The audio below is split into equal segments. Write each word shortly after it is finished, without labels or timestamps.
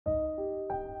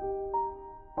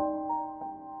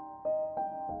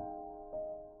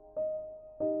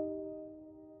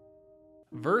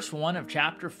Verse 1 of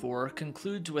chapter 4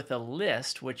 concludes with a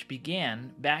list which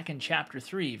began back in chapter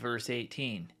 3, verse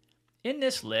 18. In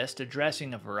this list,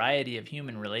 addressing a variety of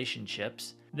human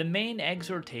relationships, the main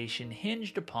exhortation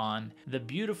hinged upon the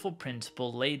beautiful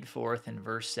principle laid forth in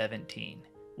verse 17.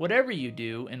 Whatever you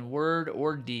do in word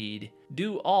or deed,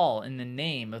 do all in the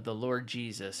name of the Lord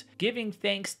Jesus, giving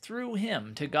thanks through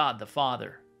him to God the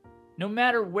Father. No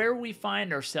matter where we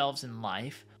find ourselves in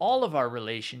life, all of our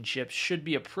relationships should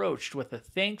be approached with a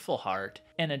thankful heart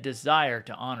and a desire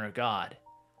to honor God.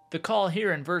 The call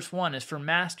here in verse 1 is for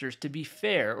masters to be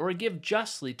fair or give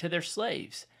justly to their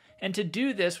slaves, and to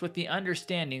do this with the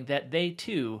understanding that they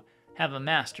too have a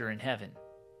master in heaven.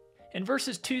 In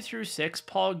verses 2 through 6,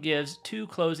 Paul gives two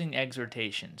closing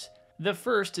exhortations. The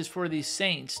first is for these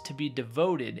saints to be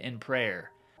devoted in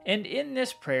prayer. And in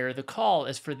this prayer, the call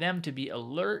is for them to be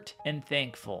alert and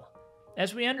thankful.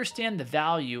 As we understand the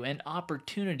value and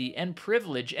opportunity and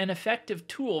privilege and effective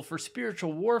tool for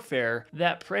spiritual warfare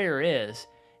that prayer is,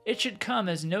 it should come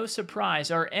as no surprise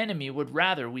our enemy would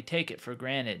rather we take it for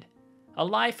granted. A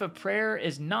life of prayer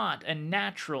is not a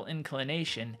natural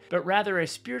inclination, but rather a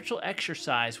spiritual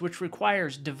exercise which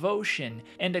requires devotion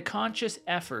and a conscious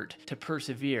effort to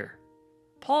persevere.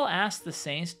 Paul asked the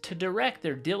saints to direct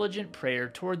their diligent prayer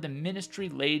toward the ministry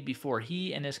laid before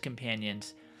he and his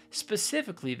companions,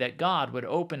 specifically that God would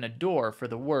open a door for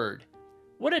the word.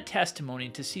 What a testimony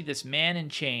to see this man in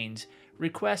chains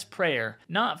request prayer,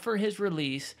 not for his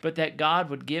release, but that God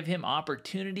would give him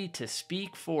opportunity to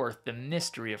speak forth the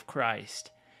mystery of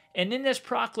Christ. And in this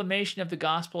proclamation of the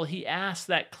gospel, he asks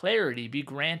that clarity be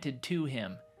granted to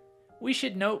him. We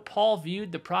should note Paul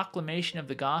viewed the proclamation of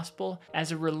the gospel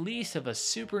as a release of a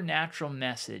supernatural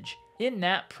message. In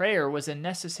that, prayer was a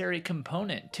necessary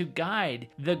component to guide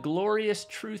the glorious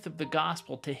truth of the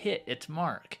gospel to hit its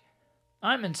mark.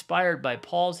 I'm inspired by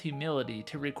Paul's humility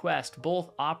to request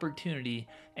both opportunity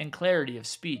and clarity of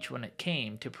speech when it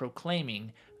came to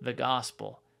proclaiming the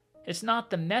gospel. It's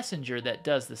not the messenger that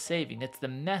does the saving, it's the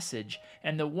message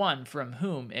and the one from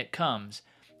whom it comes.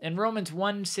 In Romans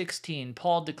 1:16,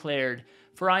 Paul declared,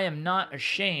 "For I am not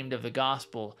ashamed of the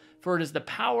gospel, for it is the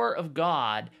power of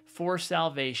God for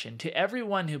salvation to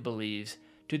everyone who believes,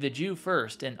 to the Jew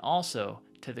first and also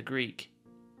to the Greek."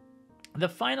 The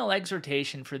final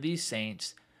exhortation for these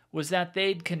saints was that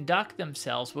they'd conduct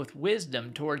themselves with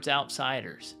wisdom towards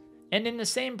outsiders. And in the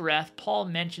same breath, Paul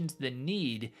mentions the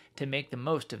need to make the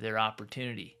most of their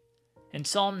opportunity. In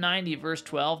Psalm 90, verse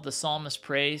 12, the psalmist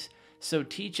prays, "So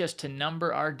teach us to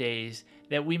number our days,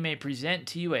 that we may present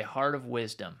to you a heart of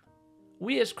wisdom."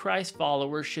 We as Christ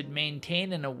followers should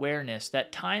maintain an awareness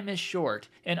that time is short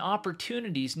and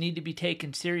opportunities need to be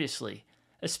taken seriously,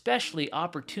 especially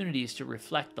opportunities to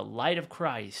reflect the light of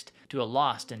Christ to a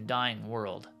lost and dying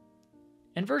world.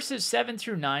 In verses 7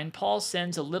 through 9, Paul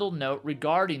sends a little note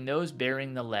regarding those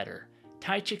bearing the letter,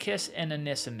 Tychicus and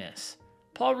Onesimus.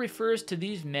 Paul refers to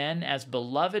these men as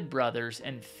beloved brothers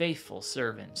and faithful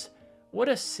servants. What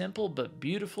a simple but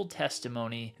beautiful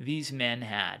testimony these men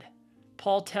had.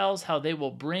 Paul tells how they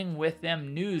will bring with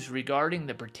them news regarding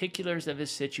the particulars of his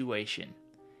situation.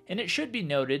 And it should be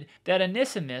noted that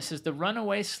Onesimus is the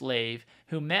runaway slave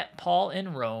who met Paul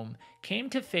in Rome, came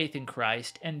to faith in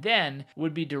Christ, and then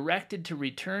would be directed to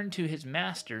return to his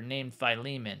master named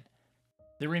Philemon.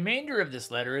 The remainder of this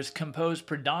letter is composed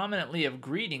predominantly of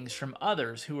greetings from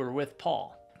others who were with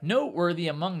Paul. Noteworthy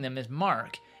among them is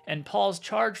Mark, and Paul's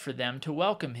charge for them to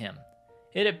welcome him.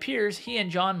 It appears he and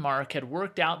John Mark had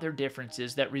worked out their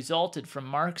differences that resulted from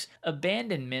Mark's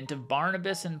abandonment of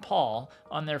Barnabas and Paul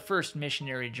on their first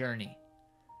missionary journey.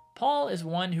 Paul is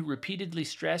one who repeatedly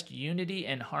stressed unity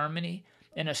and harmony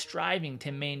and a striving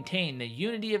to maintain the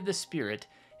unity of the Spirit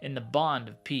in the bond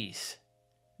of peace.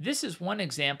 This is one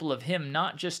example of him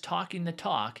not just talking the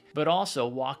talk, but also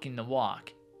walking the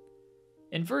walk.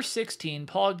 In verse 16,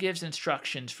 Paul gives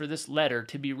instructions for this letter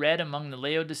to be read among the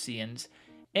Laodiceans,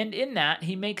 and in that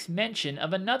he makes mention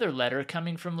of another letter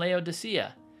coming from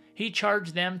Laodicea. He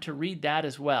charged them to read that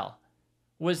as well.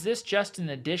 Was this just an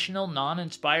additional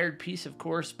non-inspired piece of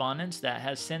correspondence that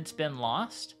has since been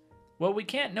lost? Well, we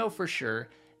can't know for sure.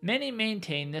 Many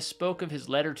maintain this spoke of his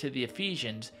letter to the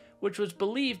Ephesians, which was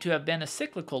believed to have been a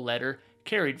cyclical letter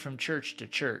carried from church to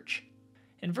church.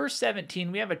 In verse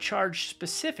 17, we have a charge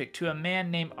specific to a man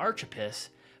named Archippus,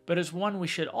 but as one we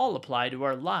should all apply to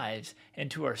our lives and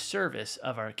to our service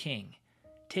of our King.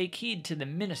 Take heed to the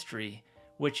ministry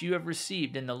which you have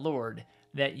received in the Lord,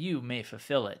 that you may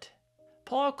fulfill it.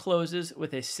 Paul closes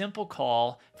with a simple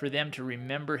call for them to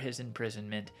remember his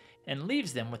imprisonment and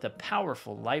leaves them with a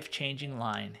powerful, life-changing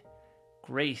line,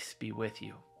 "Grace be with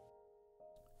you."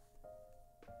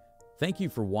 Thank you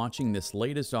for watching this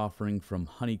latest offering from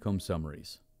Honeycomb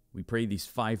Summaries. We pray these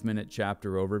 5-minute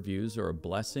chapter overviews are a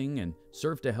blessing and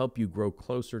serve to help you grow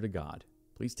closer to God.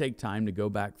 Please take time to go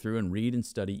back through and read and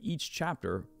study each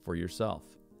chapter for yourself.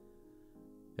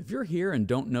 If you're here and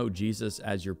don't know Jesus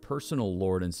as your personal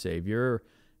Lord and Savior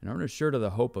and aren't assured of the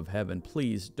hope of heaven,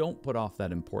 please don't put off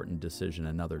that important decision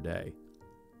another day.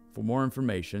 For more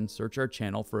information, search our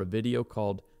channel for a video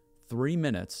called 3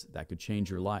 Minutes That Could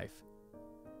Change Your Life.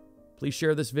 Please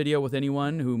share this video with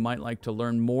anyone who might like to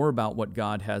learn more about what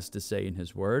God has to say in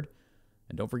His Word.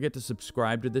 And don't forget to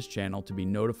subscribe to this channel to be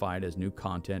notified as new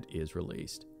content is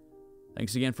released.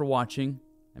 Thanks again for watching,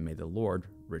 and may the Lord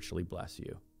richly bless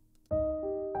you.